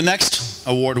ado, the next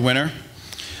award winner,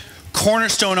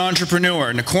 Cornerstone Entrepreneur.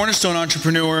 And a Cornerstone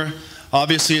Entrepreneur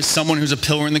obviously is someone who's a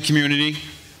pillar in the community,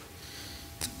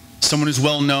 someone who's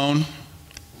well known,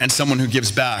 and someone who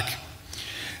gives back.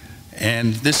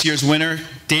 And this year's winner,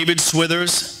 David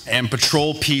Swithers and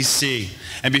Patrol PC.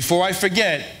 And before I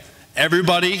forget,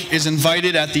 everybody is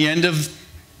invited at the end of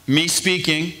me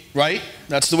speaking, right?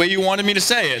 That's the way you wanted me to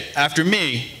say it, after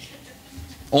me.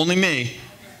 Only me.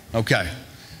 Okay.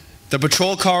 The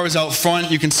patrol car is out front.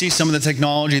 You can see some of the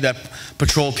technology that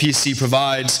Patrol PC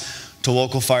provides to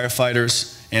local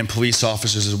firefighters and police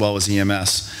officers as well as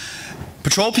EMS.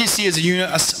 Patrol PC is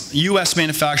a US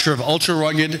manufacturer of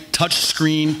ultra-rugged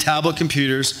touch-screen tablet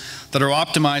computers that are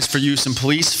optimized for use in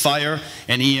police, fire,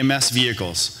 and EMS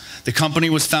vehicles. The company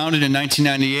was founded in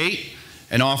 1998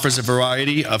 and offers a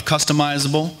variety of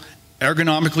customizable,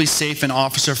 ergonomically safe and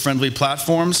officer-friendly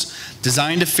platforms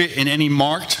designed to fit in any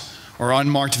marked or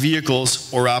unmarked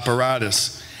vehicles or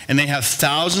apparatus. And they have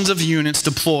thousands of units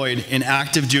deployed in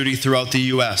active duty throughout the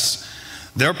US.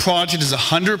 Their project is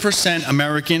 100%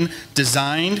 American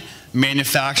designed,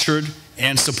 manufactured,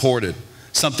 and supported.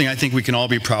 Something I think we can all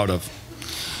be proud of.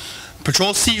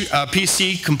 Patrol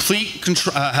PC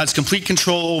has complete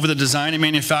control over the design and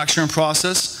manufacturing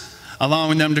process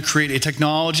allowing them to create a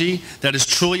technology that is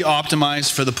truly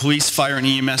optimized for the police, fire, and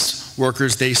EMS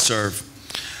workers they serve.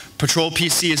 Patrol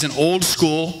PC is an old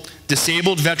school,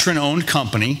 disabled veteran-owned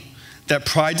company that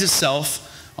prides itself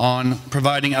on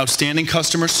providing outstanding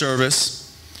customer service,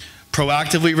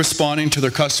 proactively responding to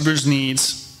their customers'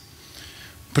 needs.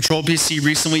 Patrol PC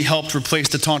recently helped replace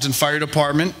the Taunton Fire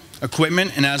Department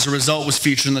equipment, and as a result was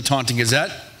featured in the Taunton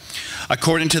Gazette.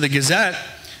 According to the Gazette,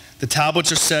 the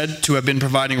tablets are said to have been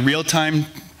providing real-time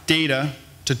data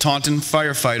to Taunton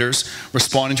firefighters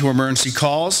responding to emergency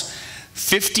calls.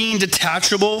 15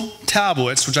 detachable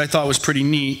tablets, which I thought was pretty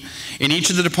neat, in each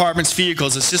of the department's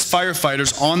vehicles assist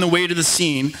firefighters on the way to the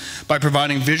scene by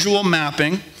providing visual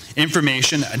mapping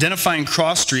information, identifying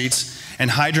cross streets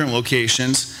and hydrant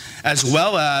locations, as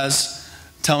well as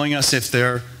telling us if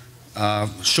they're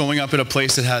showing up at a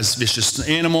place that has vicious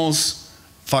animals,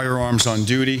 firearms on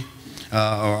duty, or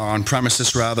on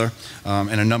premises rather,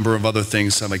 and a number of other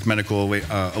things like medical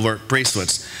alert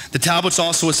bracelets. The tablets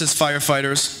also assist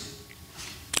firefighters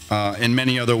in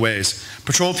many other ways.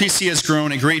 Patrol PC has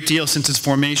grown a great deal since its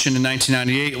formation in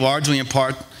 1998, largely in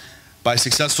part by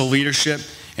successful leadership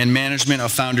and management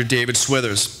of founder David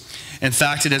Swithers. In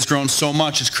fact, it has grown so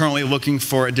much, it's currently looking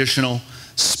for additional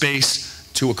space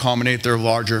to accommodate their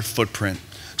larger footprint.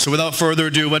 So without further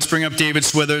ado, let's bring up David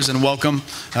Swithers and welcome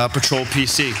Patrol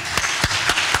PC.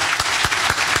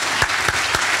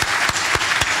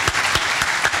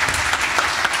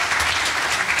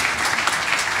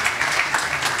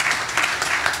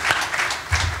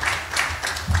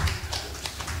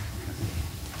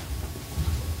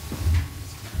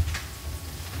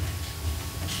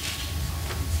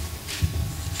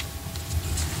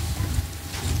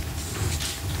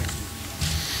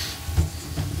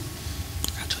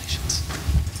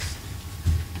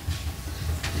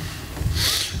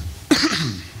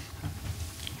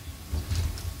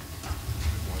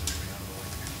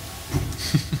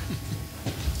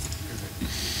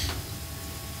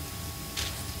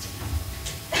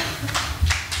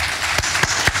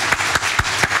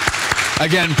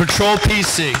 Again, Patrol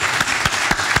PC.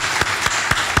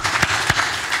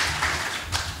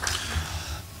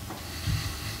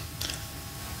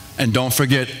 And don't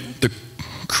forget, the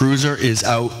cruiser is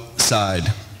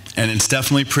outside. And it's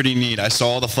definitely pretty neat. I saw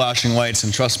all the flashing lights,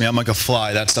 and trust me, I'm like a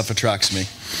fly. That stuff attracts me.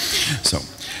 So,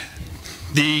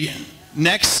 the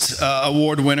next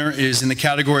award winner is in the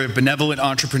category of Benevolent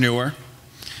Entrepreneur.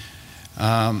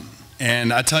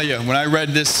 And I tell you, when I read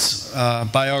this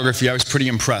biography, I was pretty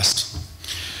impressed.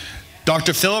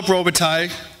 Dr. Philip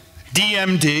Robitaille,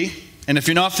 DMD, and if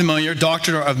you're not familiar,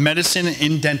 Doctor of Medicine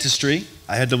in Dentistry.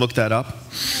 I had to look that up.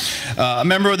 A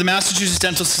member of the Massachusetts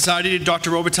Dental Society,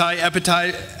 Dr. Robitaille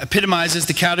epitomizes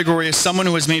the category as someone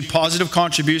who has made positive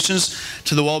contributions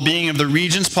to the well-being of the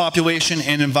region's population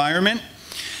and environment.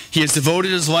 He has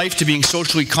devoted his life to being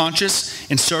socially conscious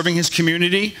and serving his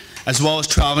community, as well as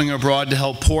traveling abroad to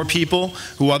help poor people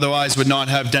who otherwise would not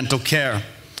have dental care.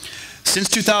 Since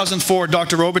 2004,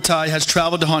 Dr. Robitaille has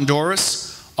traveled to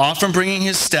Honduras, often bringing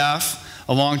his staff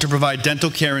along to provide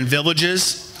dental care in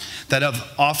villages that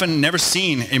have often never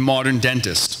seen a modern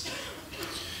dentist.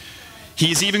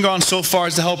 He's even gone so far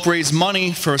as to help raise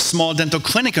money for a small dental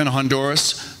clinic in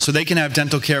Honduras so they can have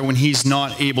dental care when he's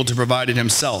not able to provide it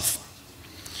himself.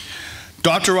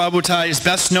 Dr. Robitaille is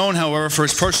best known, however, for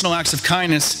his personal acts of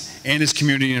kindness and his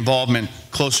community involvement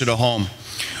closer to home.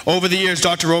 Over the years,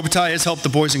 Dr. Robitaille has helped the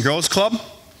Boys and Girls Club,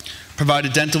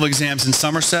 provided dental exams in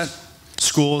Somerset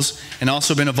schools, and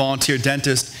also been a volunteer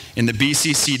dentist in the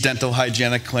BCC Dental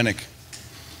Hygienic Clinic.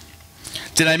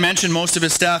 Did I mention most of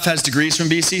his staff has degrees from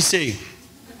BCC?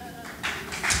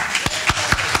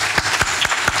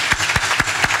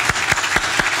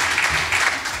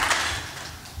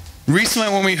 Recently,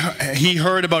 when he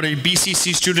heard about a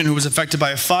BCC student who was affected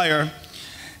by a fire,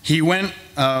 he went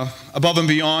above and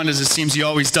beyond, as it seems he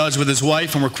always does, with his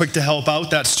wife, and were quick to help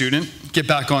out that student get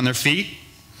back on their feet.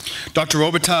 Dr.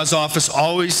 Robitaille's office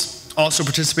also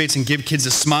participates in Give Kids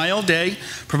a Smile Day,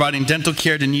 providing dental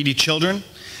care to needy children.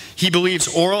 He believes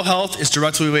oral health is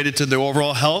directly related to their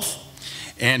overall health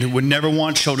and would never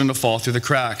want children to fall through the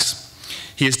cracks.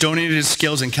 He has donated his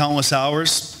skills in countless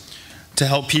hours to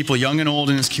help people young and old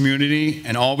in his community,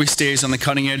 and always stays on the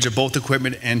cutting edge of both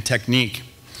equipment and technique.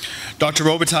 Dr.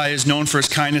 Robitaille is known for his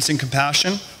kindness and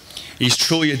compassion. He's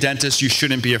truly a dentist you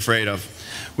shouldn't be afraid of.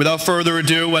 Without further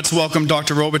ado, let's welcome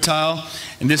Dr. Robitaille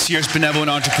and this year's Benevolent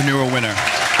Entrepreneur winner.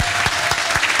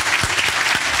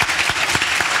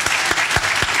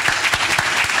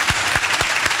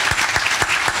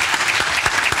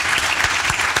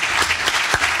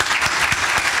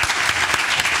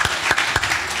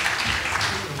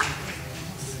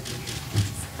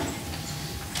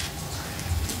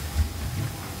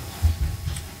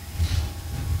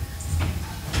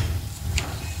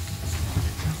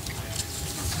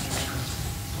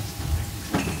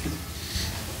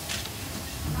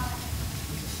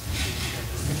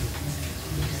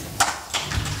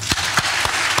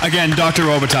 Again, Dr.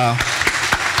 Robitaille.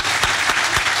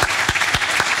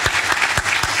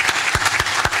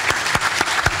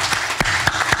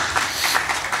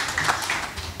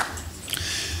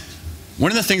 One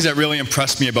of the things that really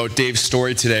impressed me about Dave's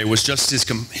story today was just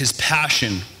his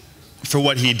passion for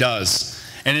what he does.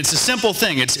 And it's a simple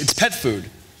thing, it's pet food,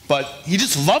 but he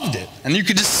just loved it. And you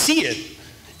could just see it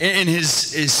in his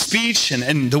speech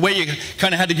and the way you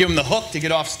kind of had to give him the hook to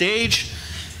get off stage.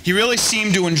 He really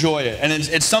seemed to enjoy it. And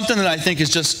it's something that I think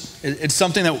is it's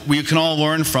something that we can all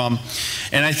learn from.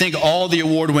 And I think all the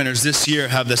award winners this year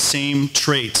have the same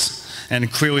traits.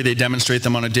 And clearly they demonstrate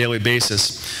them on a daily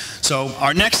basis. So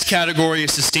our next category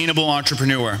is Sustainable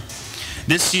Entrepreneur.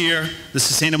 This year, the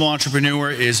Sustainable Entrepreneur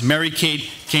is Mary-Kate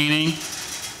Koenig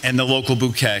and the Local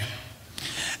Bouquet.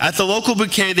 At the Local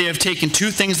Bouquet, they have taken two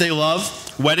things they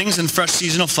love, weddings and fresh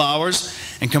seasonal flowers,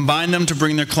 and combined them to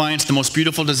bring their clients the most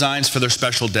beautiful designs for their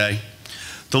special day.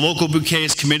 The Local Bouquet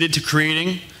is committed to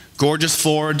creating gorgeous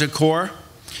floral decor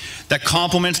that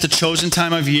complements the chosen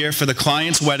time of year for the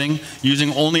client's wedding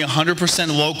using only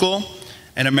 100% local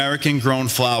and American-grown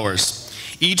flowers.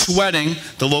 Each wedding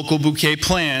the Local Bouquet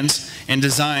plans and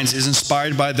designs is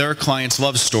inspired by their client's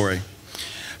love story.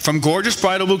 From gorgeous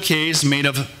bridal bouquets made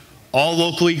of all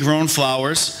locally grown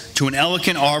flowers to an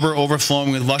elegant arbor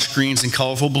overflowing with lush greens and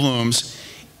colorful blooms,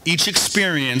 each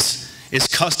experience is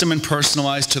custom and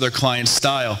personalized to their client's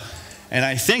style. And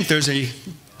I think there's a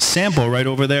sample right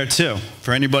over there too,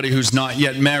 for anybody who's not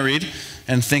yet married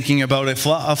and thinking about a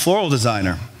floral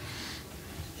designer.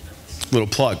 Little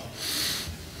plug.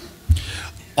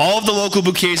 All of the Local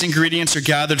Bouquet's ingredients are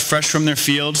gathered fresh from their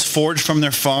fields, foraged from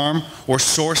their farm, or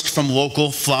sourced from local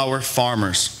flower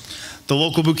farmers. The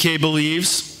Local Bouquet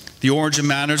believes the origin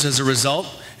matters as a result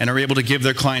and are able to give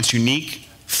their clients unique,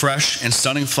 fresh, and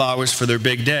stunning flowers for their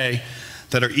big day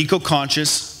that are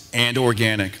eco-conscious and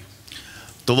organic.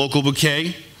 The Local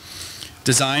Bouquet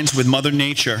designs with Mother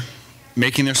Nature,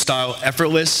 making their style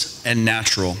effortless and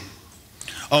natural.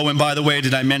 Oh, and by the way,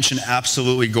 did I mention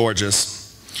absolutely gorgeous?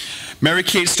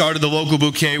 Mary-Kate started the Local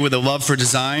Bouquet with a love for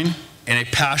design and a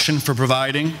passion for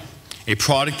providing a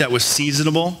product that was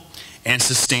seasonable and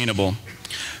sustainable.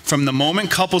 From the moment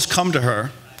couples come to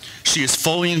her, she is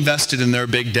fully invested in their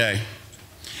big day,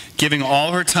 giving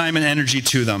all her time and energy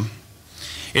to them.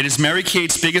 It is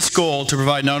Mary-Kate's biggest goal to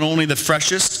provide not only the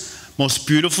freshest, most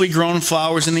beautifully grown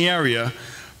flowers in the area,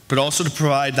 but also to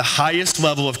provide the highest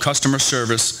level of customer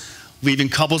service, leaving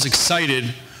couples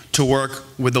excited to work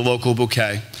with the Local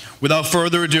Bouquet. Without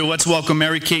further ado, let's welcome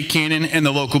Mary-Kate Koenig and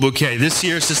the Local Bouquet, this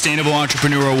year's Sustainable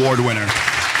Entrepreneur Award winner.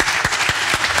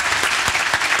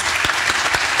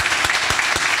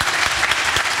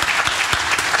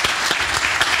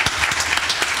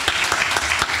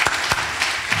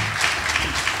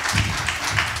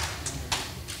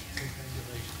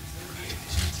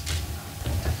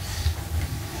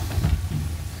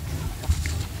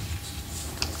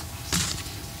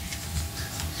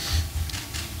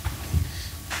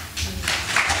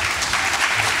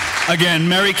 Again,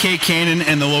 Mary-Kate Koenig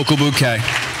and the Local Bouquet.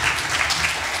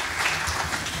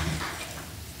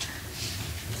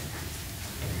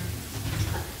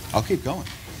 I'll keep going.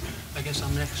 I guess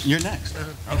I'm next. You're next.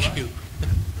 Thank you.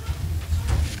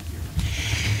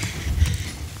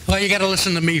 Well, you got to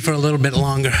listen to me for a little bit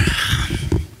longer.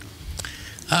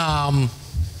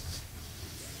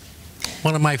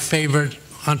 One of my favorite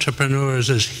entrepreneurs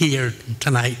is here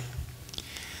tonight.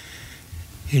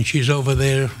 And she's over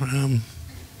there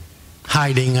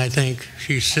hiding, I think.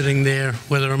 She's sitting there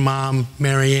with her mom,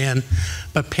 Mary Ann.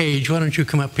 But Paige, why don't you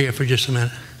come up here for just a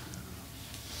minute?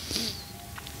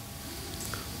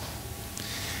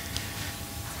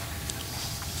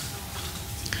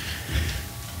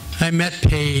 I met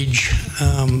Paige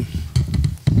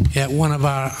at one of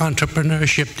our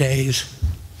entrepreneurship days.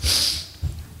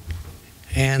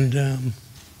 And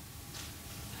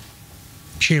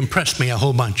she impressed me a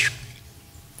whole bunch.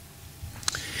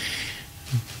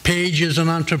 Paige is an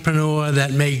entrepreneur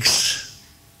that makes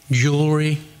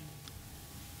jewelry,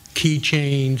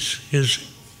 keychains. Here's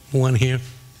one here.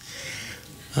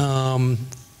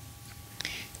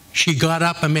 She got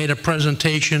up and made a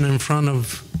presentation in front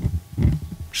of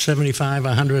 75,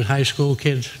 100 high school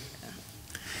kids.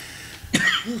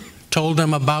 Told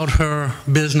them about her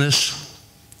business.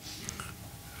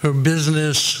 Her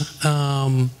business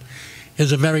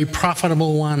is a very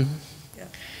profitable one.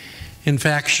 In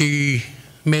fact, she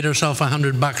made herself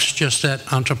 $100 just at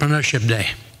Entrepreneurship Day.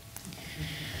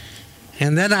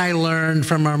 And then I learned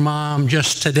from her mom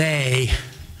just today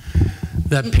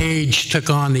that Paige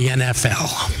took on the NFL.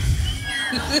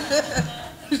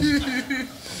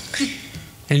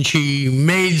 and she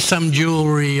made some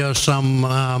jewelry or some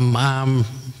arm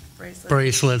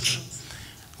bracelets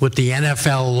with the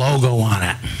NFL logo on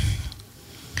it.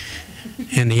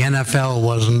 And the NFL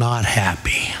was not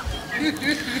happy.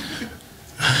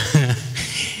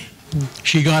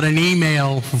 She got an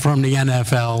email from the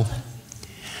NFL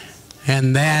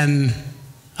and then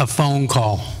a phone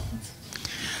call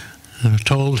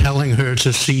telling her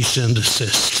to cease and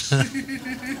desist.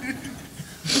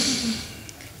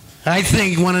 I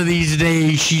think one of these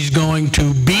days she's going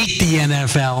to beat the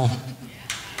NFL.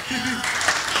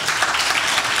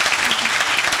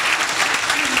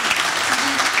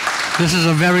 This is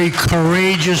a very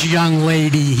courageous young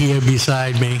lady here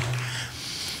beside me.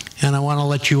 And I want to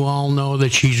let you all know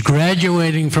that she's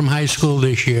graduating from high school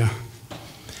this year.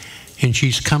 And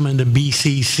she's coming to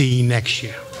BCC next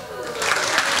year.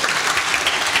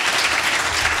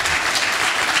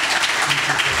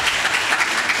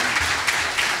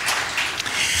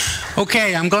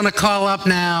 Okay, I'm going to call up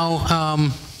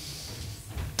now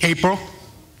April.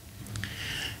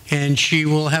 And she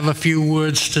will have a few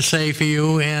words to say for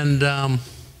you, and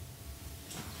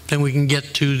then we can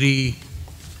get to the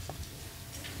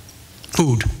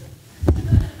food.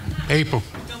 April.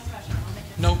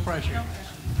 No pressure.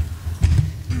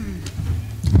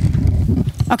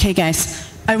 Okay, guys.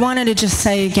 I wanted to just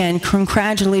say again,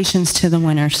 congratulations to the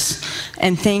winners,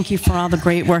 and thank you for all the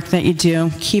great work that you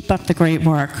do. Keep up the great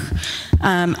work.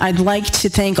 I'd like to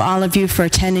thank all of you for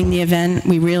attending the event.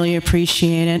 We really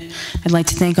appreciate it. I'd like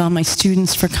to thank all my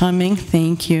students for coming.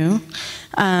 Thank you.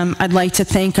 I'd like to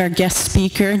thank our guest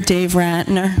speaker, Dave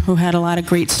Ratner, who had a lot of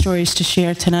great stories to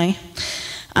share tonight.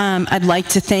 I'd like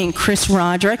to thank Chris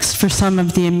Rodericks for some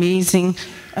of the amazing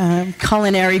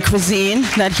culinary cuisine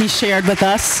that he shared with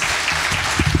us.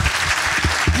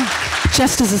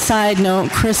 Just as a side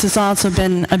note, Chris has also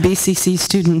been a BCC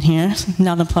student here.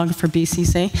 Another plug for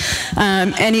BCC.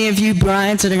 Any of you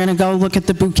brides that are going to go look at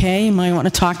the bouquet, you might want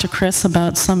to talk to Chris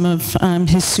about some of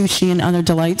his sushi and other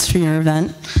delights for your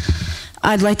event.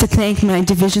 I'd like to thank my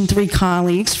Division III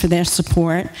colleagues for their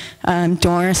support,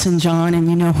 Doris and John, and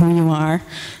you know who you are.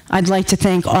 I'd like to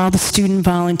thank all the student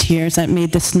volunteers that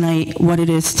made this night what it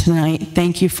is tonight.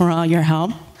 Thank you for all your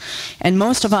help. And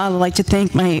most of all, I'd like to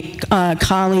thank my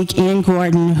colleague, Ann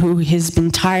Gordon, who has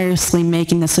been tirelessly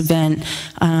making this event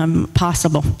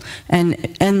possible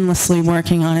and endlessly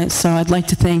working on it. So I'd like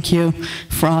to thank you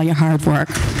for all your hard work.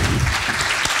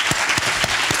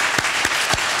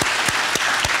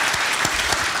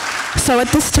 So at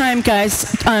this time,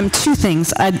 guys, two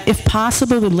things. If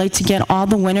possible, we'd like to get all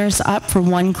the winners up for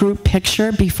one group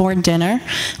picture before dinner.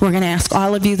 We're going to ask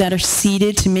all of you that are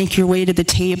seated to make your way to the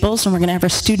tables, and we're going to have our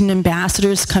student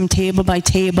ambassadors come table by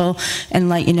table and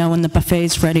let you know when the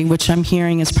buffet's ready, which I'm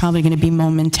hearing is probably going to be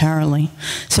momentarily.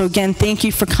 So again, thank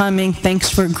you for coming. Thanks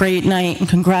for a great night, and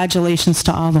congratulations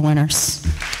to all the winners.